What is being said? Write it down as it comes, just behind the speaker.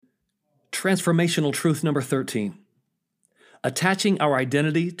Transformational truth number 13. Attaching our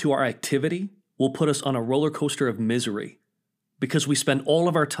identity to our activity will put us on a roller coaster of misery because we spend all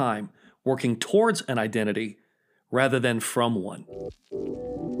of our time working towards an identity rather than from one.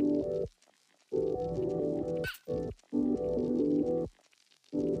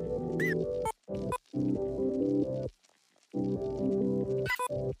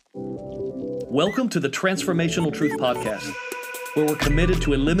 Welcome to the Transformational Truth Podcast, where we're committed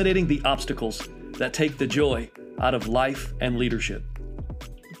to eliminating the obstacles that take the joy out of life and leadership.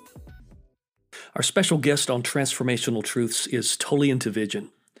 Our special guest on Transformational Truths is Tullian Tchividjian.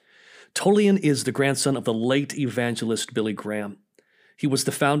 Tullian is the grandson of the late evangelist Billy Graham. He was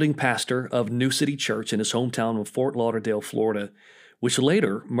the founding pastor of New City Church in his hometown of Fort Lauderdale, Florida, which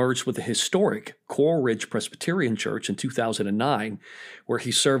later merged with the historic Coral Ridge Presbyterian Church in 2009, where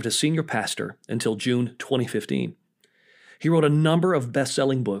he served as senior pastor until June 2015. He wrote a number of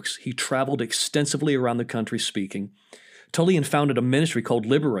best-selling books. He traveled extensively around the country speaking. Tullian founded a ministry called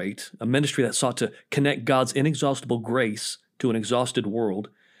Liberate, a ministry that sought to connect God's inexhaustible grace to an exhausted world.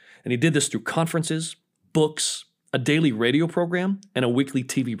 And he did this through conferences, books, a daily radio program, and a weekly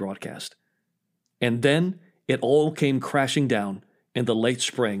TV broadcast. And then it all came crashing down in the late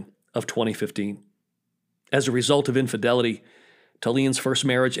spring of 2015. As a result of infidelity, Tullian's first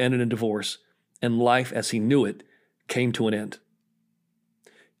marriage ended in divorce, and life as he knew it came to an end.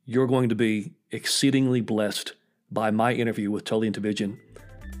 You're going to be exceedingly blessed by my interview with Tullian Tchividjian.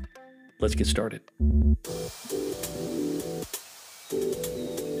 Let's get started.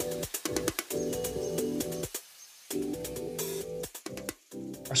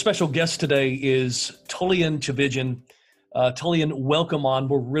 Our special guest today is Tullian Tchividjian. Tullian, welcome on.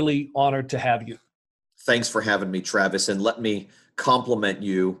 We're really honored to have you. Thanks for having me, Travis, and let me compliment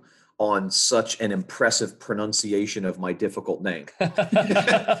you on such an impressive pronunciation of my difficult name.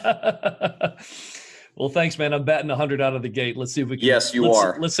 Well, thanks, man. I'm batting 100 out of the gate. Let's see if we can. Yes, you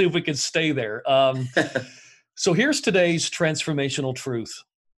are. Let's see if we can stay there. So here's today's transformational truth.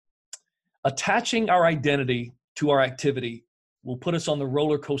 Attaching our identity to our activity will put us on the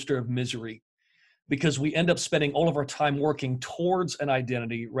roller coaster of misery because we end up spending all of our time working towards an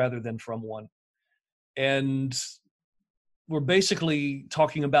identity rather than from one. And we're basically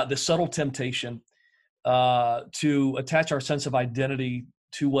talking about the subtle temptation to attach our sense of identity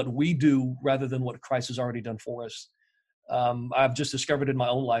to what we do rather than what Christ has already done for us. I've just discovered in my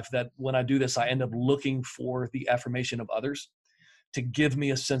own life that when I do this, I end up looking for the affirmation of others to give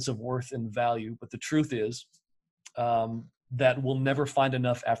me a sense of worth and value. But the truth is that we'll never find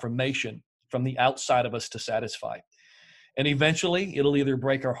enough affirmation from the outside of us to satisfy. And eventually, it'll either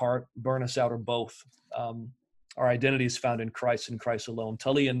break our heart, burn us out, or both. Our identity is found in Christ and Christ alone.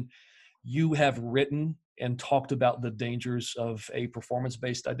 Tullian, you have written and talked about the dangers of a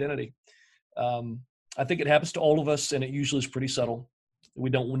performance-based identity. I think it happens to all of us, and it usually is pretty subtle. We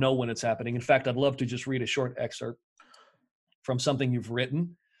don't know when it's happening. In fact, I'd love to just read a short excerpt from something you've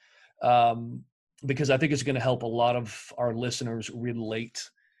written, because I think it's going to help a lot of our listeners relate.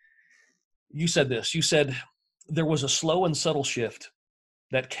 You said this. You said, there was a slow and subtle shift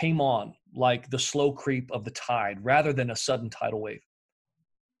that came on like the slow creep of the tide rather than a sudden tidal wave.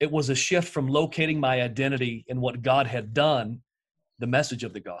 It was a shift from locating my identity in what God had done, the message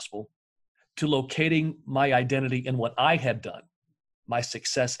of the gospel, to locating my identity in what I had done, my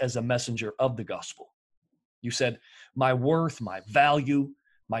success as a messenger of the gospel. You said, my worth, my value,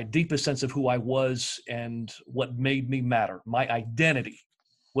 my deepest sense of who I was and what made me matter, my identity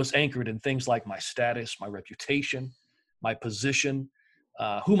was anchored in things like my status, my reputation, my position,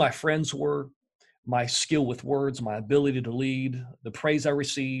 who my friends were, my skill with words, my ability to lead, the praise I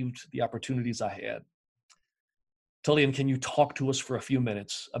received, the opportunities I had. Tullian, can you talk to us for a few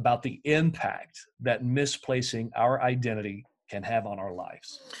minutes about the impact that misplacing our identity can have on our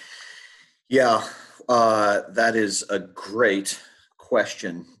lives? Yeah, that is a great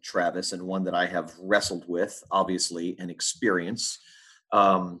question, Travis, and one that I have wrestled with, obviously, and experienced.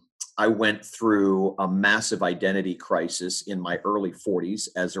 I went through a massive identity crisis in my early 40s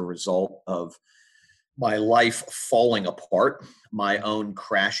as a result of my life falling apart, my own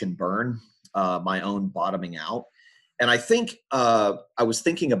crash and burn, my own bottoming out. And I think I was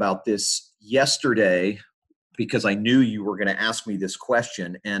thinking about this yesterday because I knew you were going to ask me this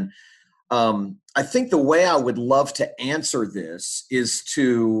question. And I think the way I would love to answer this is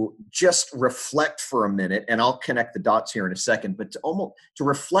to just reflect for a minute, and I'll connect the dots here in a second, but to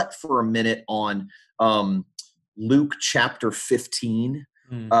reflect for a minute on Luke chapter 15,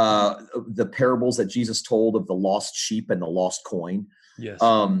 the parables that Jesus told of the lost sheep and the lost coin. Yes.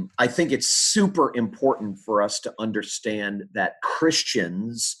 I think it's super important for us to understand that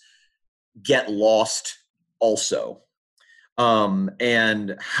Christians get lost also,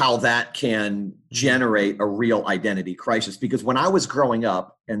 and how that can generate a real identity crisis. Because when I was growing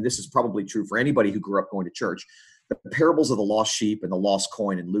up, and this is probably true for anybody who grew up going to church, the parables of the lost sheep and the lost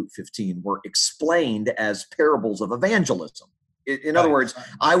coin in Luke 15 were explained as parables of evangelism. In other words,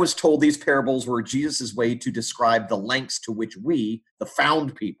 I was told these parables were Jesus's way to describe the lengths to which we, the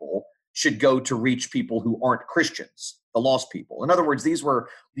found people, should go to reach people who aren't Christians, the lost people. In other words, these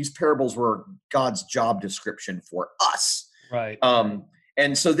parables were God's job description for us. Right.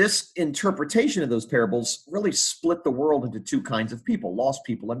 And so this interpretation of those parables really split the world into two kinds of people, lost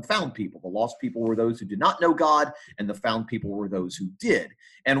people and found people. The lost people were those who did not know God, and the found people were those who did.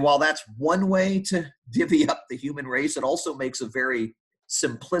 And while that's one way to divvy up the human race, it also makes a very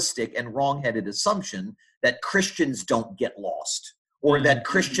simplistic and wrong-headed assumption that Christians don't get lost, or that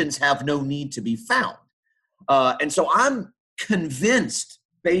Christians have no need to be found. And so I'm convinced,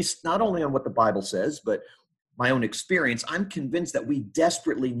 based not only on what the Bible says, but my own experience, I'm convinced that we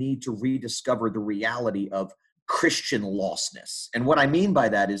desperately need to rediscover the reality of Christian lostness. And what I mean by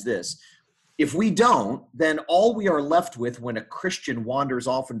that is this: if we don't, then all we are left with when a Christian wanders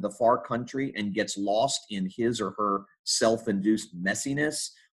off into the far country and gets lost in his or her self-induced messiness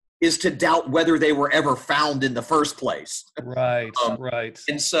is to doubt whether they were ever found in the first place. Right, right.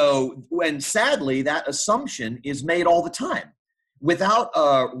 And so, and sadly, that assumption is made all the time. Without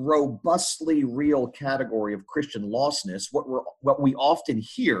a robustly real category of Christian lostness, what we often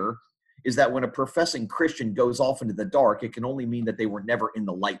hear is that when a professing Christian goes off into the dark, it can only mean that they were never in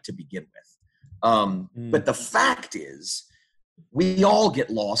the light to begin with. But the fact is, we all get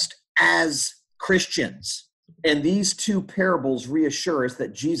lost as Christians. And these two parables reassure us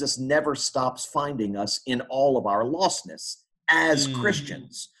that Jesus never stops finding us in all of our lostness as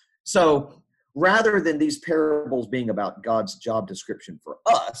Christians. So rather than these parables being about God's job description for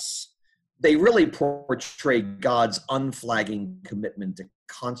us, they really portray God's unflagging commitment to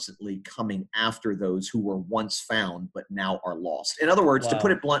constantly coming after those who were once found but now are lost. In other words, to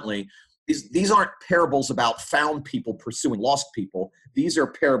put it bluntly, these aren't parables about found people pursuing lost people. These are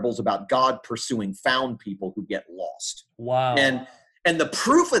parables about God pursuing found people who get lost. Wow. And the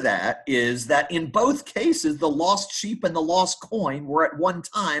proof of that is that in both cases, the lost sheep and the lost coin were at one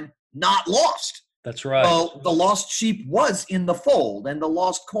time not lost. That's right. Well, the lost sheep was in the fold and the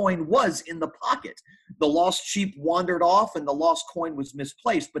lost coin was in the pocket. The lost sheep wandered off and the lost coin was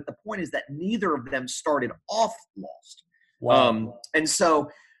misplaced. But the point is that neither of them started off lost. Wow. And so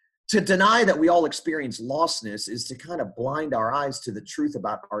to deny that we all experience lostness is to kind of blind our eyes to the truth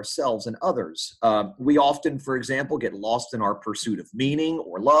about ourselves and others. We often, for example, get lost in our pursuit of meaning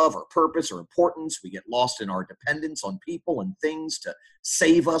or love or purpose or importance. We get lost in our dependence on people and things to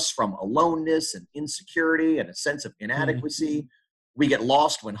save us from aloneness and insecurity and a sense of inadequacy. We get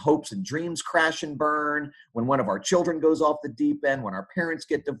lost when hopes and dreams crash and burn, when one of our children goes off the deep end, when our parents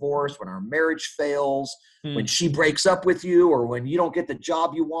get divorced, when our marriage fails, when she breaks up with you, or when you don't get the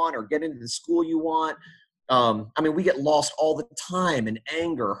job you want or get into the school you want. We get lost all the time in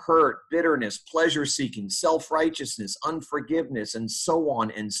anger, hurt, bitterness, pleasure-seeking, self-righteousness, unforgiveness, and so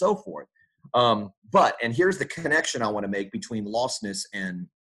on and so forth. And here's the connection I want to make between lostness and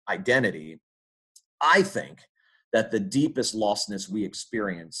identity. I think that the deepest lostness we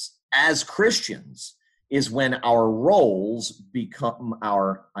experience as Christians is when our roles become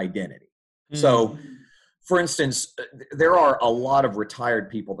our identity. So, for instance, there are a lot of retired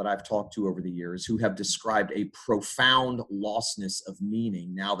people that I've talked to over the years who have described a profound lostness of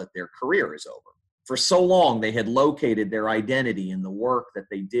meaning now that their career is over. For so long, they had located their identity in the work that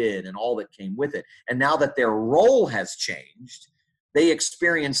they did and all that came with it. And now that their role has changed, they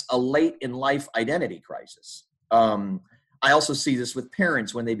experience a late in life identity crisis. I also see this with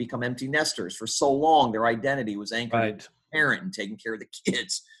parents when they become empty nesters. For so long, their identity was anchored in the parent and taking care of the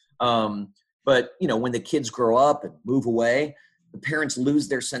kids. But when the kids grow up and move away, the parents lose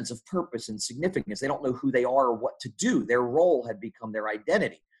their sense of purpose and significance. They don't know who they are or what to do. Their role had become their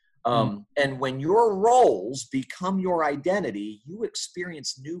identity. And when your roles become your identity, you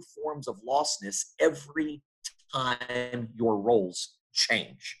experience new forms of lostness every time your roles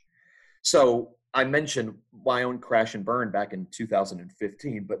change. So I mentioned my own crash and burn back in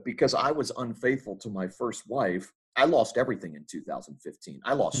 2015, but because I was unfaithful to my first wife, I lost everything in 2015.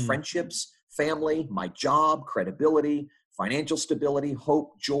 I lost friendships, family, my job, credibility, financial stability,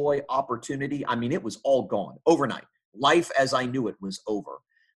 hope, joy, opportunity. It was all gone overnight. Life as I knew it was over.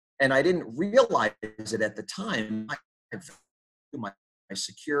 And I didn't realize it at the time. My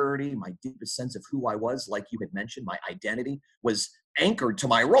security, my deepest sense of who I was, like you had mentioned, my identity was anchored to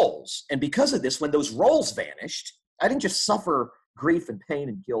my roles. And because of this, when those roles vanished, I didn't just suffer grief and pain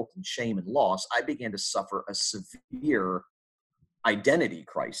and guilt and shame and loss, I began to suffer a severe identity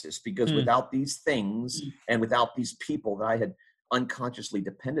crisis, because Mm. without these things and without these people that I had unconsciously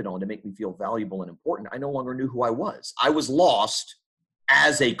depended on to make me feel valuable and important, I no longer knew who I was. I was lost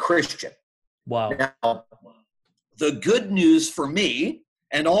as a Christian. Wow. Now, the good news for me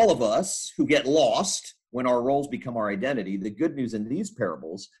and all of us who get lost when our roles become our identity, the good news in these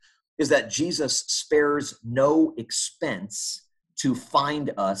parables is that Jesus spares no expense to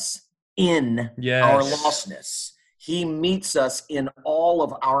find us in our Yes. lostness. He meets us in all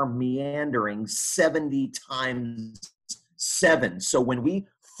of our meandering 70 times 7. So when we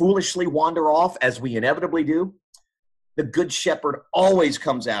foolishly wander off, as we inevitably do, the good shepherd always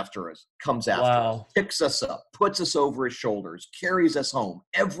comes after us, Wow. picks us up, puts us over his shoulders, carries us home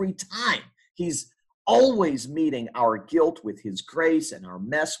every time. He's always meeting our guilt with his grace and our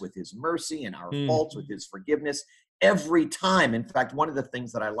mess with his mercy and our faults with his forgiveness every time. In fact, one of the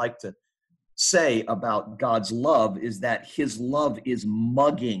things that I like to say about God's love is that his love is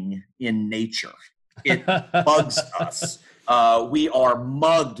mugging in nature. It mugs us. We are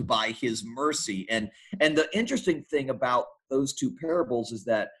mugged by his mercy. And the interesting thing about those two parables is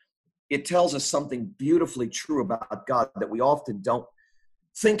that it tells us something beautifully true about God that we often don't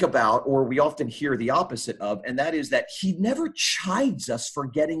think about, or we often hear the opposite of, and that is that he never chides us for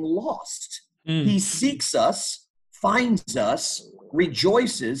getting lost. He seeks us, finds us,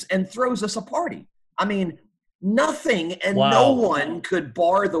 rejoices, and throws us a party. I mean, nothing and no one could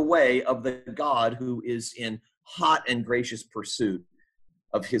bar the way of the God who is in hot and gracious pursuit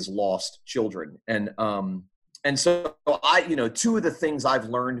of his lost children. And so I, two of the things I've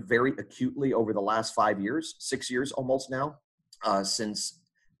learned very acutely over the last 5 years, 6 years almost now, since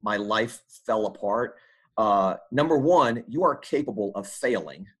my life fell apart. Number one, you are capable of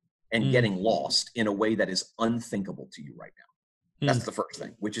failing and getting lost in a way that is unthinkable to you right now. That's the first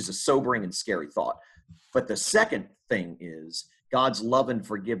thing, which is a sobering and scary thought. But the second thing is God's love and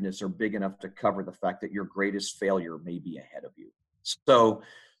forgiveness are big enough to cover the fact that your greatest failure may be ahead of you. So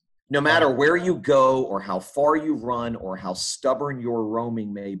no matter where you go or how far you run or how stubborn your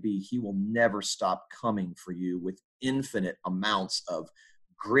roaming may be, he will never stop coming for you with infinite amounts of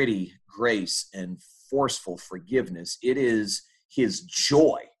gritty grace and forceful forgiveness. It is his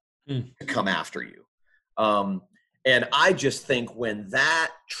joy to come after you. And I just think when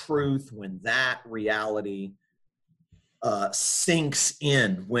that truth, when that reality sinks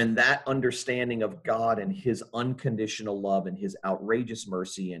in, when that understanding of God and his unconditional love and his outrageous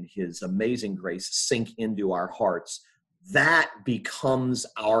mercy and his amazing grace sink into our hearts, that becomes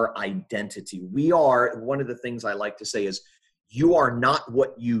our identity. We are, one of the things I like to say is, you are not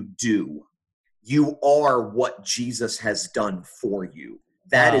what you do. You are what Jesus has done for you.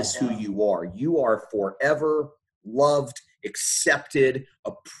 That is who you are. You are forever loved, accepted,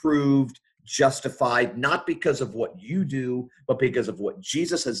 approved, justified, not because of what you do, but because of what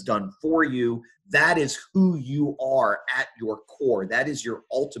Jesus has done for you. That is who you are at your core. That is your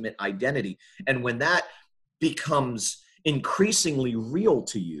ultimate identity. And when that becomes increasingly real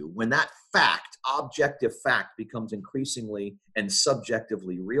to you, when that fact, objective fact, becomes increasingly and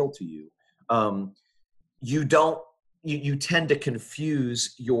subjectively real to you, you tend to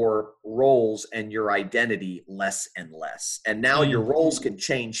confuse your roles and your identity less and less. And now your roles can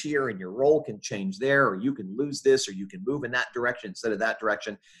change here and your role can change there, or you can lose this, or you can move in that direction instead of that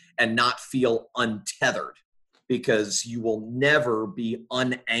direction and not feel untethered, because you will never be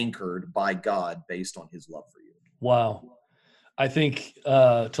unanchored by God based on his love for you. Wow. I think,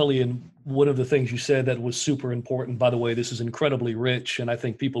 Tully, and one of the things you said that was super important, by the way, this is incredibly rich, and I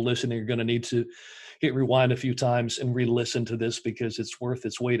think people listening are going to need to hit rewind a few times and re-listen to this because it's worth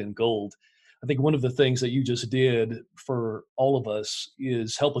its weight in gold. I think one of the things that you just did for all of us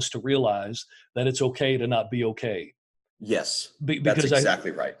is help us to realize that it's okay to not be okay. Yes, that's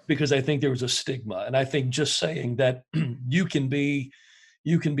exactly right. Because I think there was a stigma, and I think just saying that you can be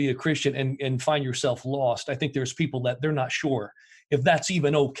a Christian and find yourself lost. I think there's people that they're not sure if that's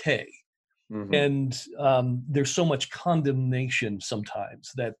even okay. And there's so much condemnation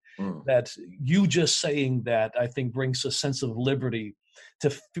sometimes that you just saying that, I think, brings a sense of liberty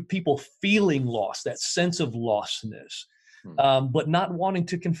to people feeling lost, that sense of lostness, but not wanting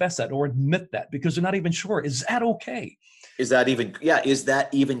to confess that or admit that because they're not even sure. Is that okay? Is that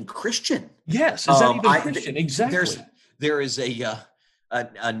even Christian? Yes. Is that even Christian? Exactly. There is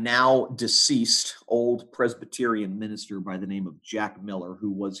a now deceased old Presbyterian minister by the name of Jack Miller,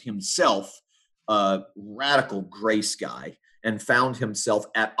 who was himself a radical grace guy and found himself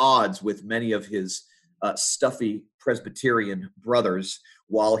at odds with many of his stuffy Presbyterian brothers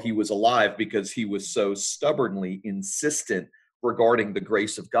while he was alive, because he was so stubbornly insistent regarding the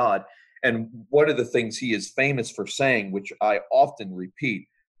grace of God. And one of the things he is famous for saying, which I often repeat,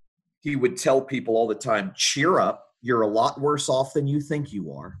 he would tell people all the time, cheer up, you're a lot worse off than you think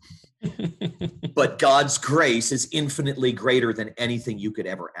you are. But God's grace is infinitely greater than anything you could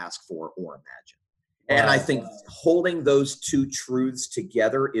ever ask for or imagine. And I think holding those two truths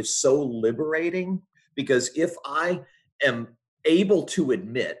together is so liberating, because if I am able to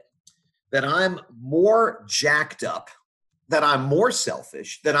admit that I'm more jacked up, that I'm more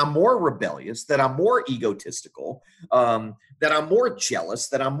selfish, that I'm more rebellious, that I'm more egotistical, that I'm more jealous,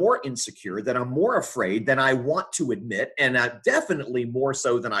 that I'm more insecure, that I'm more afraid than I want to admit, and definitely more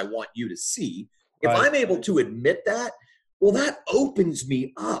so than I want you to see. If I'm able to admit that, well, that opens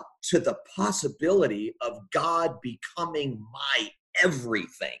me up to the possibility of God becoming my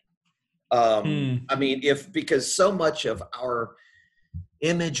everything. I mean, because so much of our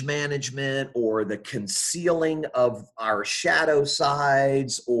image management or the concealing of our shadow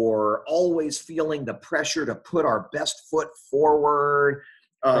sides or always feeling the pressure to put our best foot forward,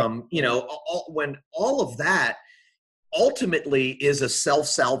 when all of that ultimately is a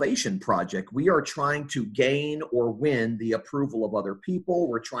self-salvation project. We are trying to gain or win the approval of other people.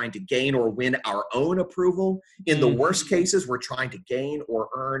 We're trying to gain or win our own approval. In the worst cases, we're trying to gain or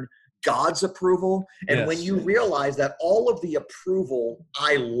earn God's approval. And when you realize that all of the approval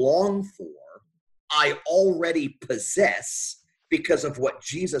I long for, I already possess because of what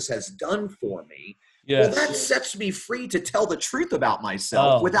Jesus has done for me, well, that sets me free to tell the truth about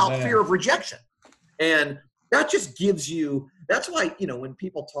myself without fear of rejection. And that just gives you, that's why, when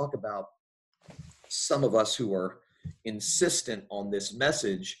people talk about some of us who are insistent on this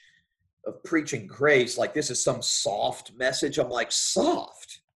message of preaching grace, like this is some soft message, I'm like,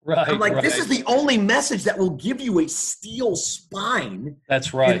 soft? Right. I'm like, this is the only message that will give you a steel spine.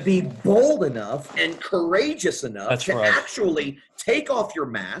 That's right. And be bold enough and courageous enough to actually take off your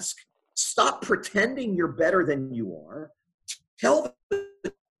mask, stop pretending you're better than you are, tell the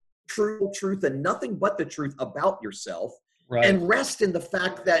truth and nothing but the truth about yourself, and rest in the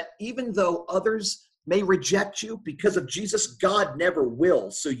fact that even though others may reject you, because of Jesus, God never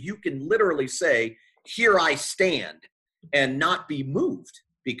will. So you can literally say, here I stand, and not be moved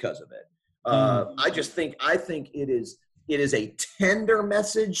because of it. I think it is a tender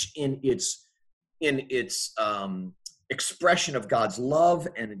message in its expression of God's love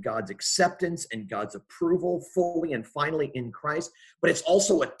and God's acceptance and God's approval fully and finally in Christ. But it's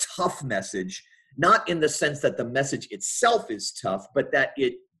also a tough message, not in the sense that the message itself is tough, but that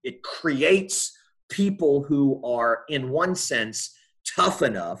it creates people who are, in one sense, tough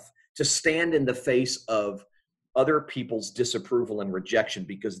enough to stand in the face of other people's disapproval and rejection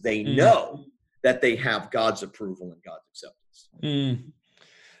because they know that they have God's approval and God's acceptance.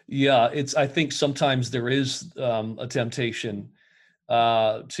 Yeah, I think sometimes there is a temptation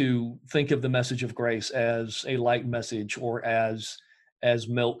to think of the message of grace as a light message or as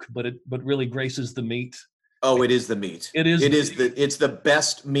milk, but really grace is the meat. Oh, it is the meat. It's the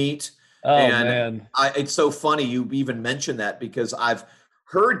best meat. Oh, man. It's so funny you even mentioned that, because I've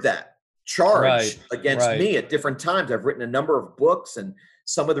heard that charge against me at different times. I've written a number of books, and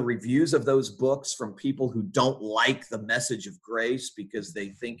some of the reviews of those books from people who don't like the message of grace because they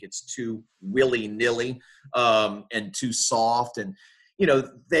think it's too willy-nilly and too soft. And,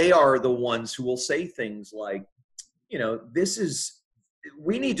 they are the ones who will say things like,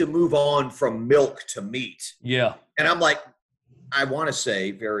 we need to move on from milk to meat. Yeah. And I'm like, I want to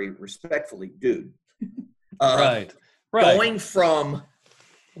say very respectfully, dude, going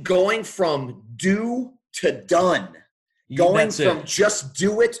from do to done, going from just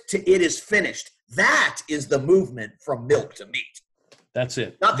do it to it is finished. That is the movement from milk to meat. That's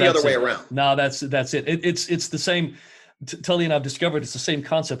it. Not the other way around. No, that's it. It's the same. Tully and I've discovered it's the same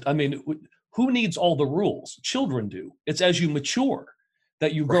concept. I mean, who needs all the rules? Children do. It's as you mature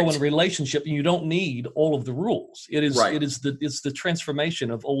that you grow in a relationship, and you don't need all of the rules. It's the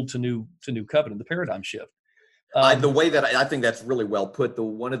transformation of old to new covenant, the paradigm shift. The way that I think that's really well put.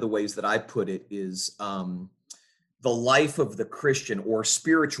 One of the ways that I put it is the life of the Christian, or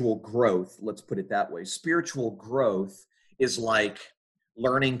spiritual growth. Let's put it that way. Spiritual growth is like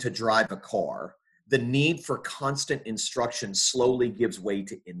learning to drive a car. The need for constant instruction slowly gives way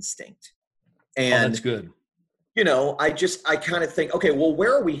to instinct. And that's good. I kind of think, okay, well,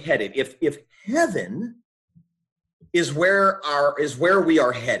 where are we headed? If heaven is where we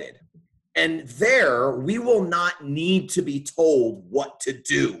are headed, and there we will not need to be told what to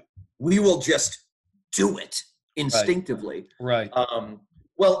do. We will just do it instinctively. Right.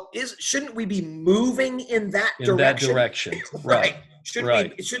 Well, shouldn't we be moving in that direction? Right.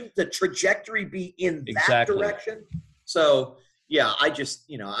 Shouldn't the trajectory be in that direction? So Yeah, I just,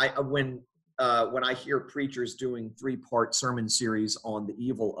 when I hear preachers doing 3-part sermon series on the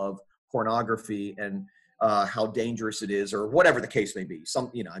evil of pornography and how dangerous it is, or whatever the case may be,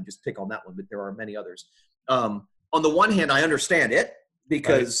 I just pick on that one, but there are many others. On the one hand, I understand it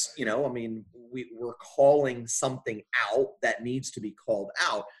because, we're calling something out that needs to be called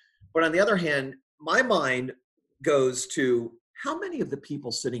out. But on the other hand, my mind goes to, how many of the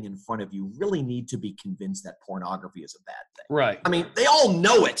people sitting in front of you really need to be convinced that pornography is a bad thing? Right. I mean, they all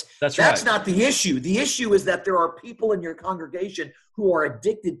know it. That's right. Not the issue. The issue is that there are people in your congregation who are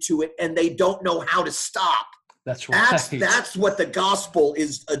addicted to it and they don't know how to stop. That's right. That's what the gospel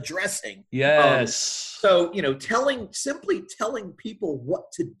is addressing. Yes. So, simply telling people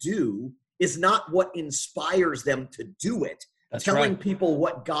what to do is not what inspires them to do it. That's telling right. people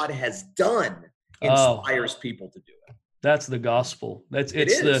what God has done inspires people to do it. That's the gospel.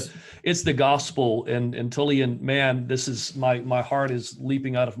 It's the gospel. And Tullian, man, this is my heart is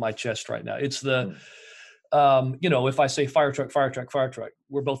leaping out of my chest right now. It's the if I say fire truck,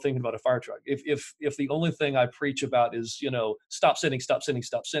 we're both thinking about a fire truck. If the only thing I preach about is, stop sinning.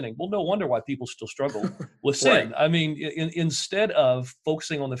 Well, no wonder why people still struggle with sin. Right. I mean, instead of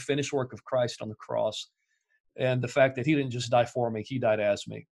focusing on the finished work of Christ on the cross and the fact that he didn't just die for me, he died as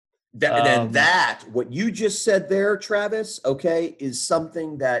me. What you just said there, Travis, okay, is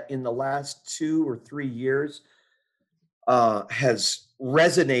something that in the last 2 or 3 years has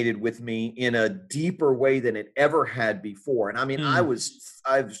resonated with me in a deeper way than it ever had before. And I mean,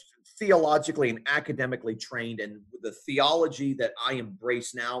 I've theologically and academically trained, and the theology that I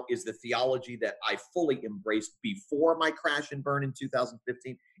embrace now is the theology that I fully embraced before my crash and burn in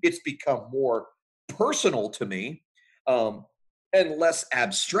 2015. It's become more personal to me. And less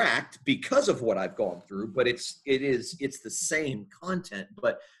abstract because of what I've gone through, but it's the same content.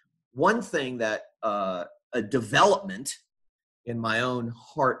 But one thing that a development in my own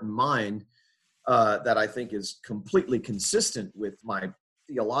heart and mind that I think is completely consistent with my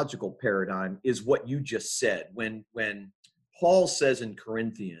theological paradigm is what you just said. When Paul says in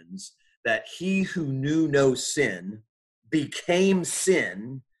Corinthians that he who knew no sin became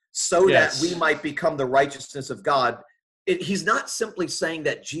sin so that we might become the righteousness of God. He's not simply saying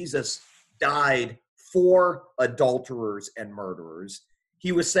that Jesus died for adulterers and murderers.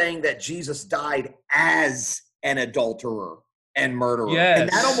 He was saying that Jesus died as an adulterer and murderer. Yes. And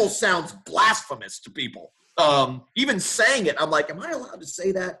that almost sounds blasphemous to people. Even saying it, I'm like, am I allowed to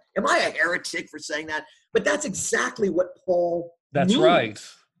say that? Am I a heretic for saying that? But that's exactly what Paul means. Right.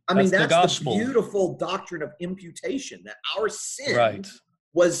 I mean, that's the beautiful doctrine of imputation, that our sin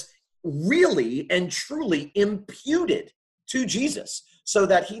was really and truly imputed to Jesus, so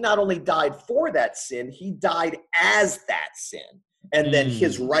that he not only died for that sin, he died as that sin. And then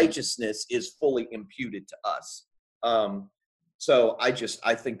his righteousness is fully imputed to us. So I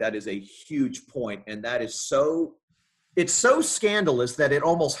think that is a huge point. And that is it's so scandalous that it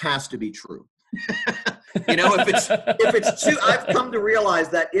almost has to be true. If it's too, I've come to realize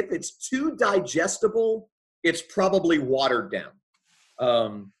that if it's too digestible, it's probably watered down.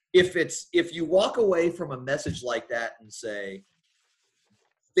 If you walk away from a message like that and say,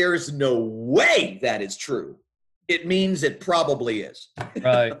 there's no way that is true, it means it probably is.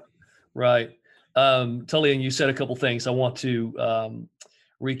 Right. Tullian, you said a couple things I want to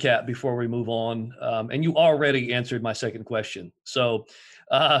recap before we move on. And you already answered my second question. So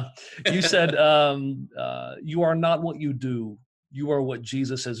you said, you are not what you do. You are what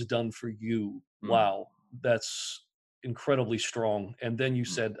Jesus has done for you. Wow. That's incredibly strong. And then you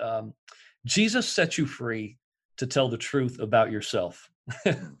said, Jesus set you free to tell the truth about yourself.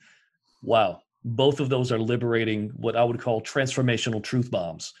 Wow. Both of those are liberating, what I would call transformational truth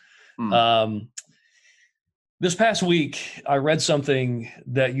bombs. This past week, I read something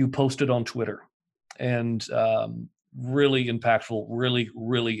that you posted on Twitter, and really impactful, really,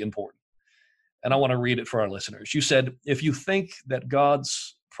 really important. And I want to read it for our listeners. You said, if you think that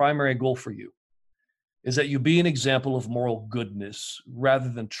God's primary goal for you is that you be an example of moral goodness rather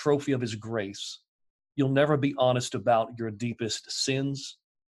than trophy of his grace, you'll never be honest about your deepest sins,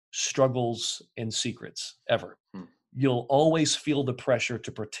 struggles, and secrets, ever. You'll always feel the pressure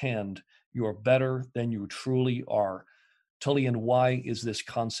to pretend you're better than you truly are. Tullian, why is this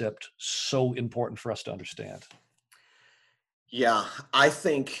concept so important for us to understand? Yeah, I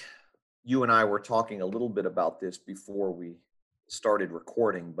think you and I were talking a little bit about this before we started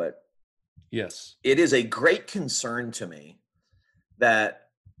recording, but yes, it is a great concern to me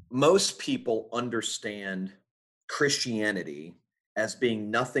that most people understand Christianity as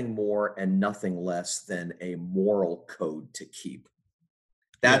being nothing more and nothing less than a moral code to keep.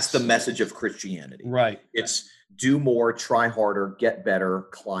 That's the Yes. message of Christianity. Right. It's do more, try harder, get better,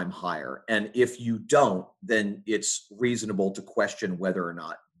 climb higher. And if you don't, then it's reasonable to question whether or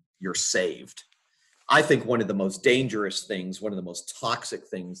not you're saved. I think one of the most dangerous things, one of the most toxic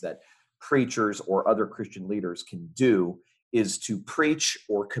things that preachers or other Christian leaders can do is to preach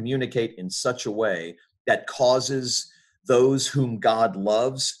or communicate in such a way that causes those whom God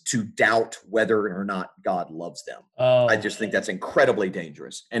loves to doubt whether or not God loves them. I Oh, just think that's incredibly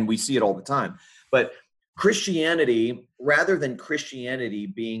dangerous. And we see it all the time. But Christianity, rather than Christianity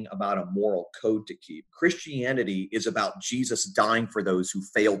being about a moral code to keep, Christianity is about Jesus dying for those who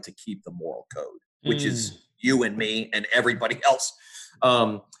failed to keep the moral code, which mm, is you and me and everybody else.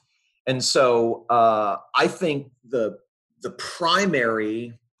 And so I think the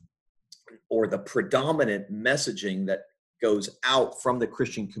primary or the predominant messaging that goes out from the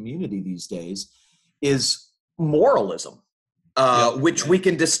Christian community these days is moralism, yep. which we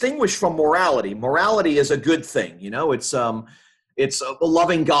can distinguish from morality. Morality is a good thing, it's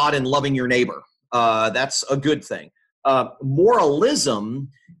loving God and loving your neighbor. That's a good thing.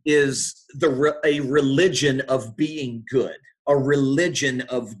 Moralism is a religion of being good, a religion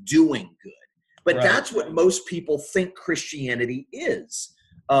of doing good. But Right. that's what most people think Christianity is.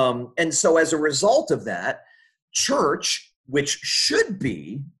 And so as a result of that, church, which should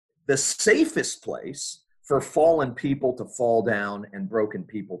be the safest place for fallen people to fall down and broken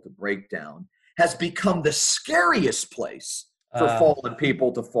people to break down, has become the scariest place for fallen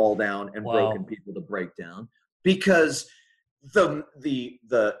people to fall down and broken Wow. people to break down, because the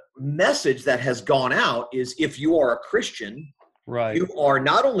message that has gone out is, if you are a Christian, Right. you are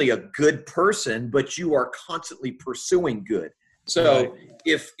not only a good person, but you are constantly pursuing good. So Right.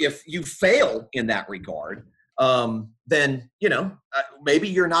 if you fail in that regard, then maybe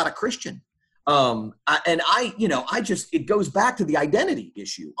you're not a Christian. It goes back to the identity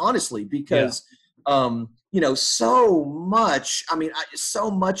issue, honestly, because so much. I mean,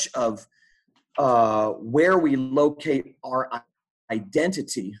 so much of where we locate our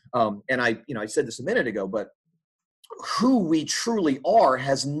identity, and I said this a minute ago, but who we truly are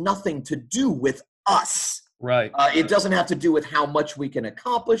has nothing to do with us. Right. It doesn't have to do with how much we can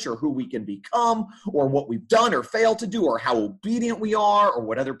accomplish or who we can become or what we've done or failed to do or how obedient we are or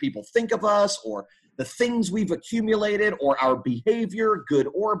what other people think of us or the things we've accumulated or our behavior, good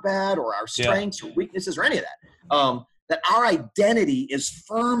or bad, or our strengths or weaknesses or any of that. That our identity is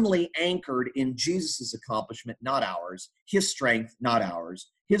firmly anchored in Jesus's accomplishment, not ours, his strength, not ours,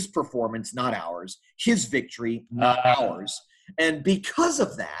 his performance, not ours, his victory, not ours. And because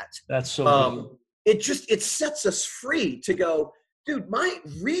of that, That's so good. it sets us free to go, dude, my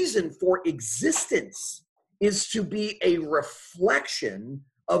reason for existence is to be a reflection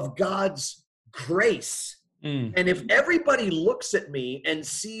of God's grace. Mm. And if everybody looks at me and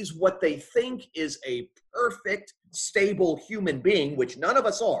sees what they think is a perfect, stable human being, which none of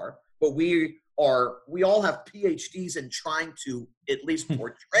us are, but we all have PhDs in trying to at least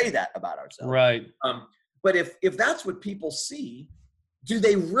portray that about ourselves. Right. But if that's what people see, do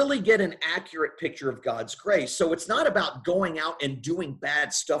they really get an accurate picture of God's grace? So it's not about going out and doing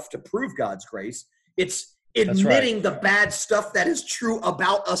bad stuff to prove God's grace. It's admitting the bad stuff that is true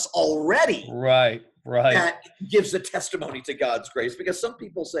about us already. Right. Right. That gives a testimony to God's grace. Because some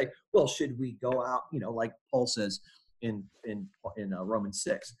people say, well, should we go out, like Paul says in Romans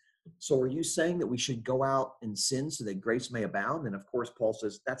 6. So are you saying that we should go out and sin so that grace may abound? And of course, Paul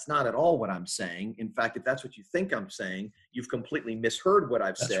says, that's not at all what I'm saying. In fact, if that's what you think I'm saying, you've completely misheard what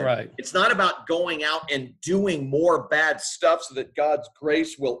I've said. That's right. It's not about going out and doing more bad stuff so that God's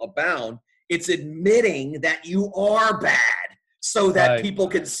grace will abound. It's admitting that you are bad so that people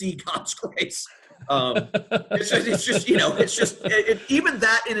can see God's grace. It's just even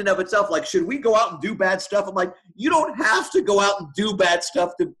that in and of itself, like, should we go out and do bad stuff? I'm like, you don't have to go out and do bad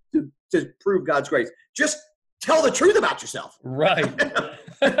stuff to prove God's grace. Just tell the truth about yourself. Right.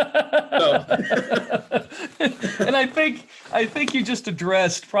 And I think you just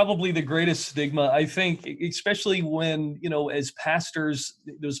addressed probably the greatest stigma. I think, especially when, as pastors,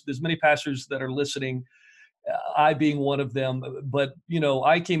 there's many pastors that are listening, I being one of them, but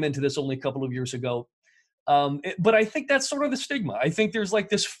I came into this only a couple of years ago. But I think that's sort of the stigma. I think there's like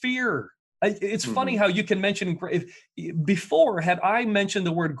this fear. It's funny how you can mention, before, had I mentioned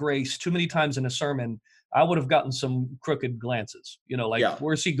the word grace too many times in a sermon, I would have gotten some crooked glances,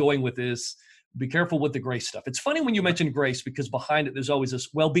 where's he going with this? Be careful with the grace stuff. It's funny when you mention grace, because behind it, there's always this,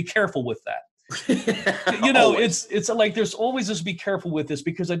 well, be careful with that. It's like there's always this be careful with this,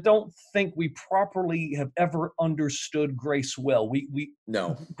 because I don't think we properly have ever understood grace well.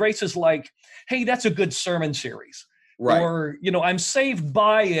 No. Grace is like, hey, that's a good sermon series. Right. Or, I'm saved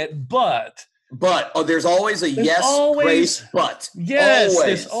by it, but there's always a there's yes, always, grace, but. yes, Always.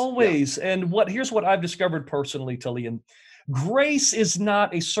 there's always. Yeah. And here's what I've discovered personally, Tullian. Grace is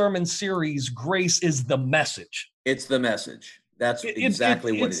not a sermon series. Grace is the message. It's the message. That's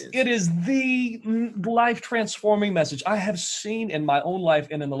exactly what it is. It is the life-transforming message. I have seen in my own life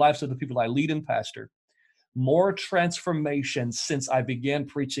and in the lives of the people I lead and pastor more transformation since I began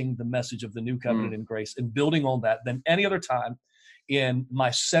preaching the message of the new covenant in grace and building on that than any other time in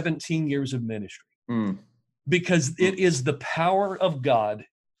my 17 years of ministry. Because it is the power of God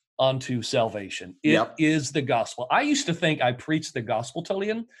unto salvation. It is the gospel. I used to think I preached the gospel,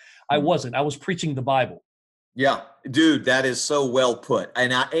 Tullian. I wasn't. I was preaching the Bible. Yeah, dude, that is so well put.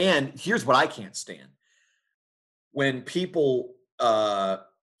 And here's what I can't stand. When people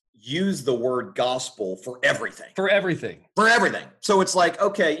use the word gospel for everything. For everything. So it's like,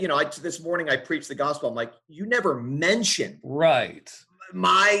 okay, this morning I preached the gospel. I'm like, you never mentioned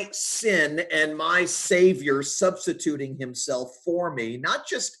my sin and my Savior substituting himself for me, not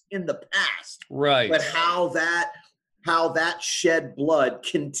just in the past, but how that shed blood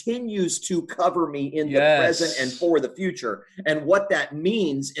continues to cover me in the present and for the future, and what that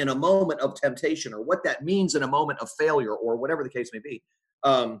means in a moment of temptation, or what that means in a moment of failure, or whatever the case may be.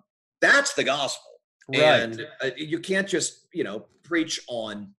 That's the gospel. And you can't just, preach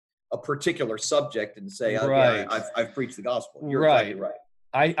on a particular subject and say, I've preached the gospel. You're exactly right.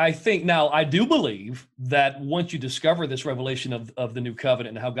 I think now I do believe that once you discover this revelation of the new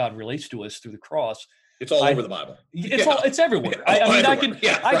covenant and how God relates to us through the cross, it's all over the Bible. It's everywhere.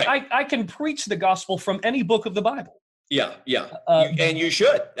 I can preach the gospel from any book of the Bible. And you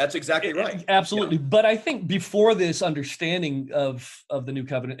should. That's exactly right. Absolutely. Yeah. But I think before this understanding of the new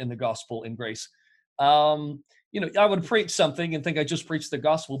covenant and the gospel and grace, I would preach something and think I just preached the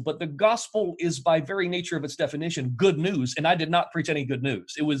gospel, but the gospel is by very nature of its definition good news, and I did not preach any good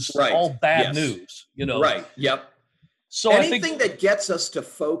news. It was all bad news. Right. Yep. So anything that gets us to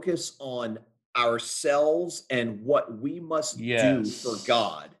focus on ourselves and what we must do for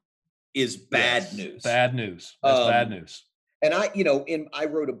God is bad news. Bad news. That's bad news. And I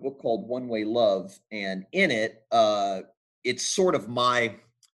wrote a book called One Way Love, and in it, it's sort of my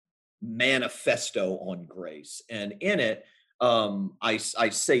manifesto on grace. And in it, I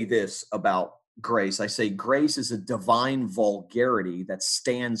say this about grace. I say grace is a divine vulgarity that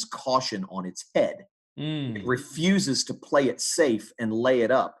stands caution on its head. It refuses to play it safe and lay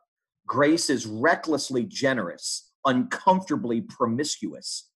it up. Grace is recklessly generous, uncomfortably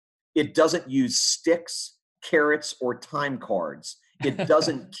promiscuous. It doesn't use sticks, carrots, or time cards. It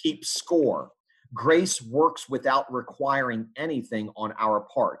doesn't keep score. Grace works without requiring anything on our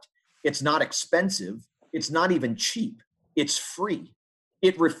part. It's not expensive. It's not even cheap. It's free.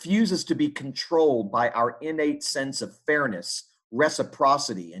 It refuses to be controlled by our innate sense of fairness,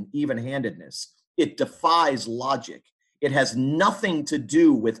 reciprocity, and even-handedness. It defies logic. It has nothing to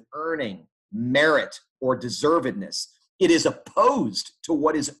do with earning, merit, or deservedness. It is opposed to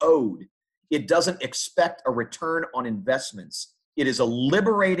what is owed. It doesn't expect a return on investments. It is a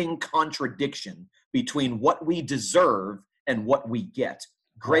liberating contradiction between what we deserve and what we get.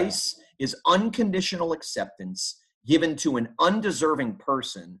 Grace is unconditional acceptance given to an undeserving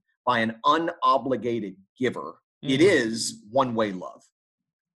person by an unobligated giver. It is one-way love.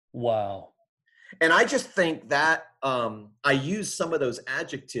 Wow. And I just think that I use some of those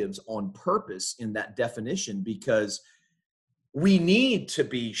adjectives on purpose in that definition because we need to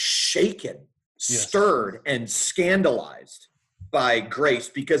be shaken, stirred, and scandalized by grace,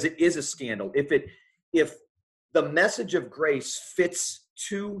 because it is a scandal. If the message of grace fits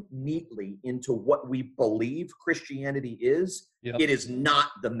too neatly into what we believe Christianity is, it is not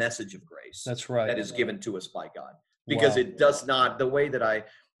the message of grace. That's right. That is given to us by God, because it does not. The way that I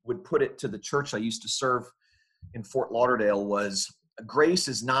would put it to the church I used to serve in Fort Lauderdale was, grace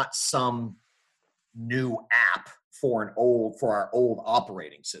is not some new app for our old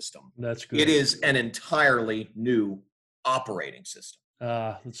operating system. That's good. It is an entirely new operating system.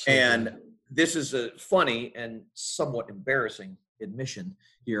 That's so and good. This is a funny and somewhat embarrassing admission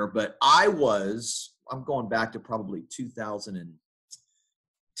here, but I'm going back to probably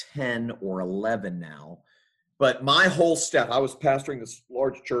 2010 or 11 now. But my whole staff, I was pastoring this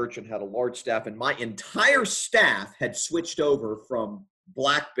large church and had a large staff, and my entire staff had switched over from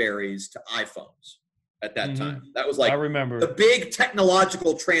BlackBerries to iPhones at that time. That was like, I remember, the big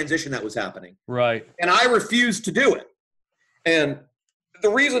technological transition that was happening. Right. And I refused to do it. And the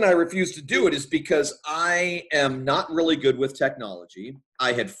reason I refused to do it is because I am not really good with technology.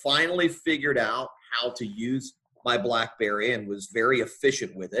 I had finally figured out how to use my BlackBerry and was very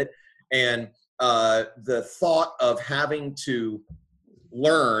efficient with it. And the thought of having to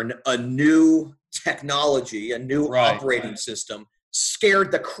learn a new technology, a new operating system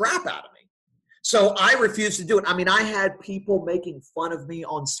scared the crap out of me. So I refused to do it. I mean, I had people making fun of me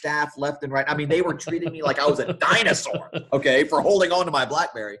on staff left and right. I mean, they were treating me like I was a dinosaur, okay, for holding on to my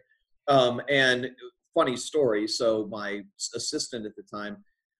BlackBerry. And funny story. So my assistant at the time,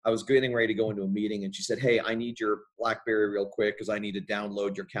 I was getting ready to go into a meeting, and she said, "Hey, I need your BlackBerry real quick because I need to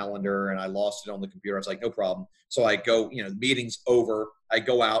download your calendar, and I lost it on the computer." I was like, "No problem." So I go, the meeting's over. I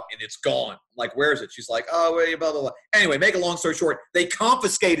go out, and it's gone. I'm like, "Where is it?" She's like, "Oh, wait, blah, blah, blah." Anyway, make a long story short, they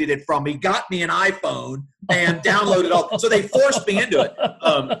confiscated it from me, got me an iPhone, and downloaded all. So they forced me into it.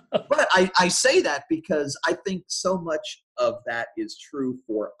 But I say that because I think so much of that is true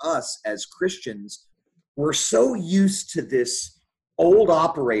for us as Christians. We're so used to this old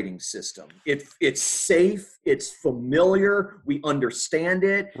operating system. It's safe. It's familiar. We understand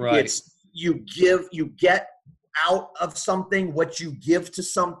it. Right. It's you get out of something what you give to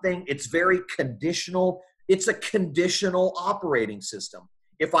something. It's very conditional. It's a conditional operating system.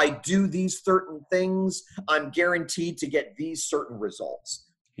 If I do these certain things, I'm guaranteed to get these certain results.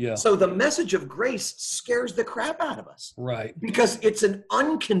 Yeah. So the message of grace scares the crap out of us. Right. Because it's an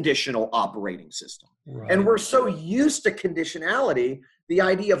unconditional operating system. Right. And we're so used to conditionality, the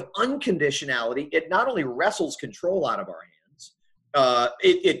idea of unconditionality, it not only wrestles control out of our hands,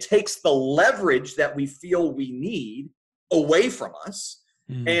 it takes the leverage that we feel we need away from us.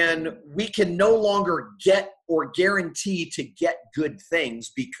 And we can no longer get or guarantee to get good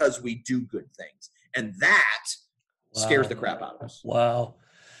things because we do good things. And that scares the crap out of us. Wow.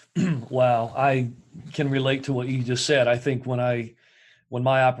 Wow. I can relate to what you just said. I think when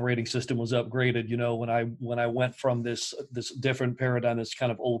my operating system was upgraded, when I went from this different paradigm, this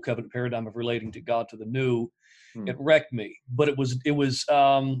kind of old covenant paradigm of relating to God to the new, it wrecked me. But it was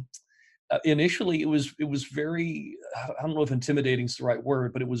initially it was very, I don't know if intimidating is the right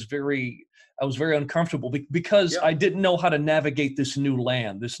word, but I was very uncomfortable because I didn't know how to navigate this new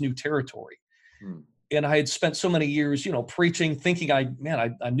land, this new territory. And I had spent so many years, preaching, thinking I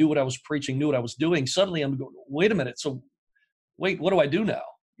knew what I was preaching, knew what I was doing. Suddenly I'm going, wait a minute. So wait, what do I do now?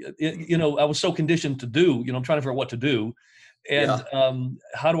 I was so conditioned to do, I'm trying to figure out what to do. And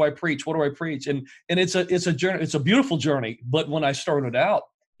how do I preach? What do I preach? And it's a journey. It's a beautiful journey. But when I started out,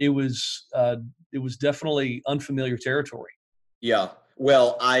 it was definitely unfamiliar territory. Yeah.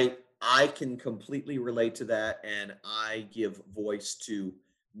 Well, I can completely relate to that. And I give voice to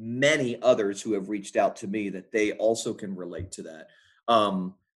many others who have reached out to me that they also can relate to that.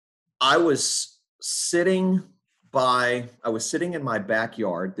 I was sitting in my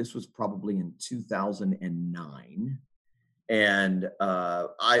backyard. This was probably in 2009. And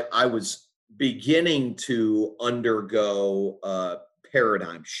I was beginning to undergo a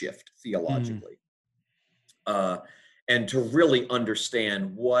paradigm shift theologically. And to really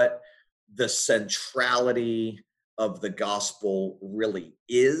understand what the centrality of the gospel really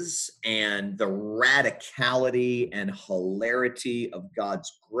is, and the radicality and hilarity of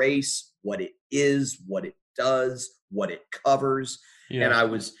God's grace, what it is, what it does, what it covers. And I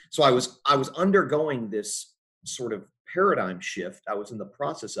was undergoing this sort of paradigm shift. I was in the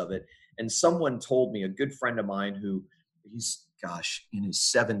process of it. And someone told me, a good friend of mine he's in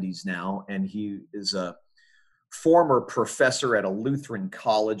his 70s now, and he is a former professor at a Lutheran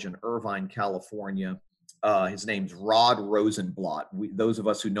college in Irvine, California. His name's Rod Rosenblatt. Those of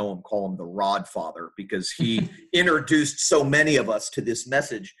us who know him call him the Rod Father, because he introduced so many of us to this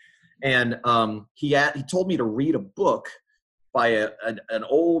message. And he told me to read a book by an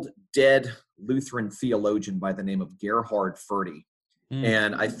old dead Lutheran theologian by the name of Gerhard Forde.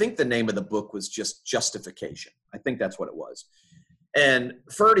 And I think the name of the book was just Justification. I think that's what it was. And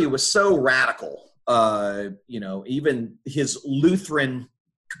Forde was so radical, even his Lutheran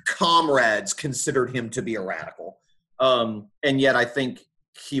comrades considered him to be a radical. And yet I think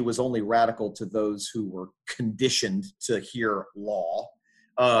he was only radical to those who were conditioned to hear law.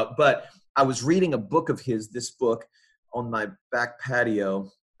 But I was reading a book of his, this book, on my back patio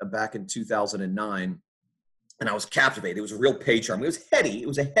back in 2009, and I was captivated. It was a real page turner. It was heady. It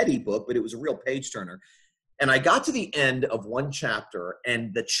was a heady book, but it was a real page turner. And I got to the end of one chapter,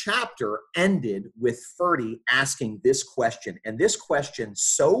 and the chapter ended with Forde asking this question. And this question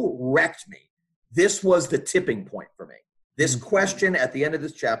so wrecked me. This was the tipping point for me. This question at the end of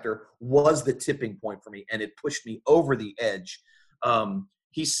this chapter was the tipping point for me, and it pushed me over the edge.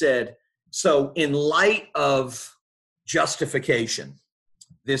 He said, so in light of justification,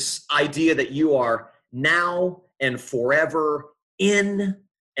 this idea that you are now and forever in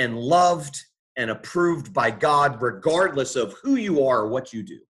and loved and approved by God, regardless of who you are or what you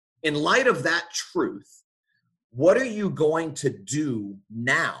do. in light of that truth, what are you going to do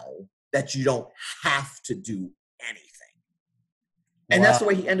now that you don't have to do anything? And that's the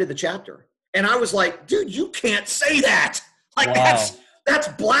way he ended the chapter. And I was like, dude, you can't say that. Like, that's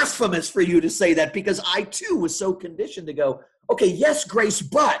blasphemous for you to say that, because I too was so conditioned to go, okay, yes, grace,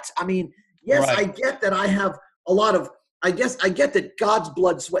 but I mean, yes, I get that I have a lot of, I get that God's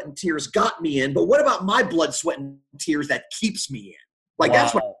blood, sweat, and tears got me in, but what about my blood, sweat, and tears that keeps me in? Like,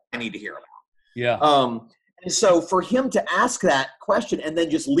 that's what I need to hear about. Yeah. And so for him to ask that question and then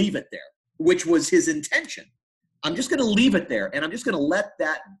just leave it there, which was his intention, I'm just going to leave it there, and I'm just going to let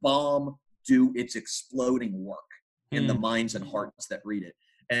that bomb do its exploding work in the minds and hearts that read it.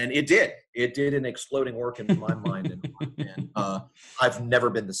 And it did. It did an exploding work in my mind, and I've never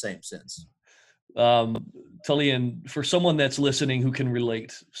been the same since. Tullian, for someone that's listening who can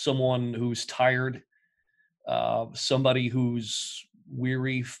relate, someone who's tired, somebody who's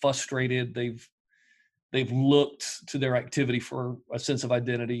weary, frustrated, they've looked to their activity for a sense of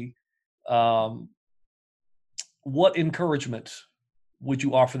identity, what encouragement would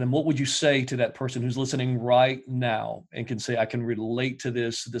you offer them? What would you say to that person who's listening right now and can say, I can relate to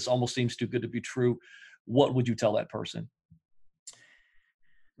this. This almost seems too good to be true. What would you tell that person?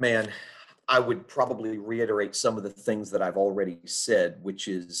 Man, I would probably reiterate some of the things that I've already said, which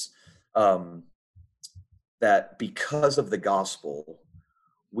is that because of the gospel,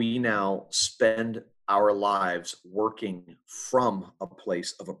 we now spend our lives working from a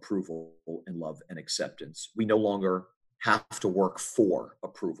place of approval and love and acceptance. We no longer have to work for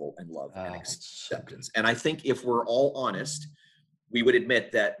approval and love and acceptance. So, and I think if we're all honest, we would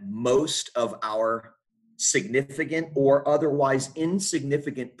admit that most of our significant or otherwise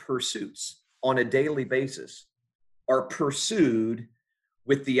insignificant pursuits on a daily basis are pursued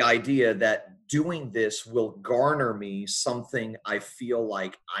with the idea that doing this will garner me something I feel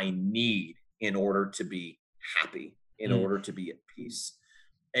like I need in order to be happy, in order to be at peace.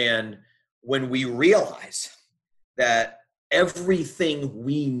 And when we realize that everything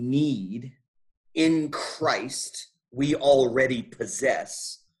we need in Christ, we already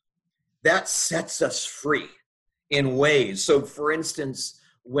possess, that sets us free in ways. So for instance,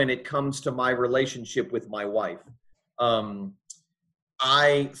 when it comes to my relationship with my wife,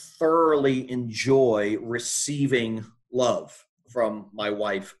 I thoroughly enjoy receiving love from my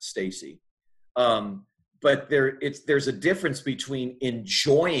wife, Stacy. But there's a difference between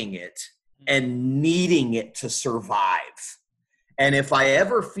enjoying it and needing it to survive. And if I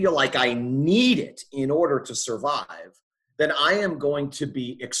ever feel like I need it in order to survive, then I am going to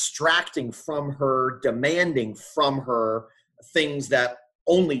be extracting from her, demanding from her things that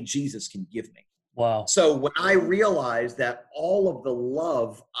only Jesus can give me. Wow. So when I realize that all of the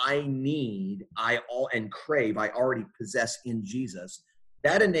love I need, and crave, I already possess in Jesus,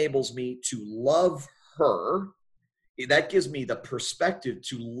 that enables me to love her. That gives me the perspective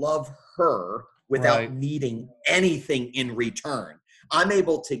to love her without needing anything in return. I'm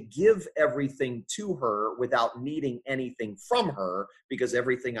able to give everything to her without needing anything from her, because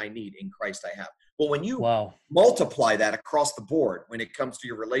everything I need in Christ I have. Well, when you multiply that across the board, when it comes to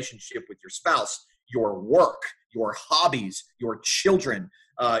your relationship with your spouse, your work, your hobbies, your children,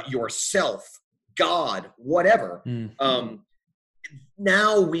 yourself, God, whatever,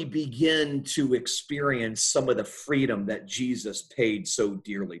 now we begin to experience some of the freedom that Jesus paid so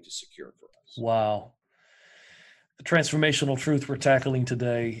dearly to secure for us. Wow. The transformational truth we're tackling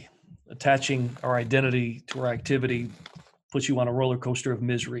today, attaching our identity to our activity, puts you on a roller coaster of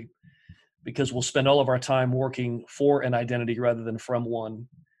misery, because we'll spend all of our time working for an identity rather than from one.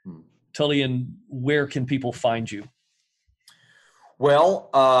 Tullian, where can people find you? Well,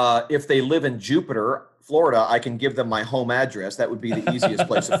 if they live in Jupiter, Florida, I can give them my home address. That would be the easiest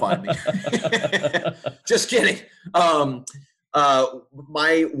place to find me. Just kidding.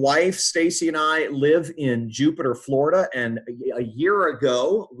 My wife, Stacy, and I live in Jupiter, Florida. And a year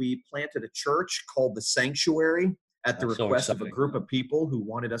ago, we planted a church called The Sanctuary at the request of a group of people who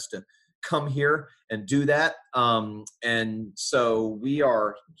wanted us to come here and do that. And so we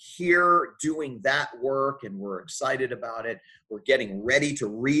are here doing that work, and we're excited about it. We're getting ready to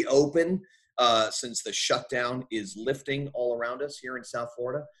reopen since the shutdown is lifting all around us here in South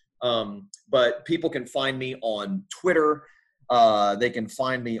Florida. But people can find me on Twitter. They can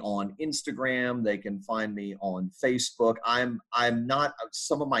find me on Instagram. They can find me on Facebook. I'm not,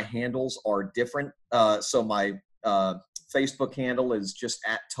 some of my handles are different. So my Facebook handle is just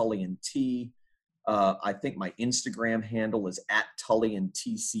 @TullianT. I think my Instagram handle is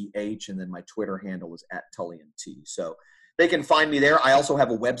 @TullianTCH, and then my Twitter handle is @TullianT. So they can find me there. I also have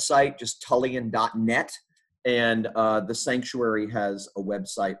a website, just Tullian.net. And the sanctuary has a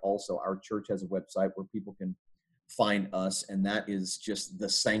website also. Our church has a website where people can find us, and that is just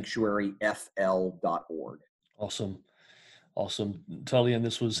thesanctuaryfl.org. Awesome. Awesome. Tullian,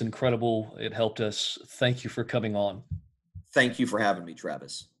 this was incredible. It helped us. Thank you for coming on. Thank you for having me,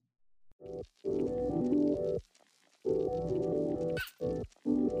 Travis.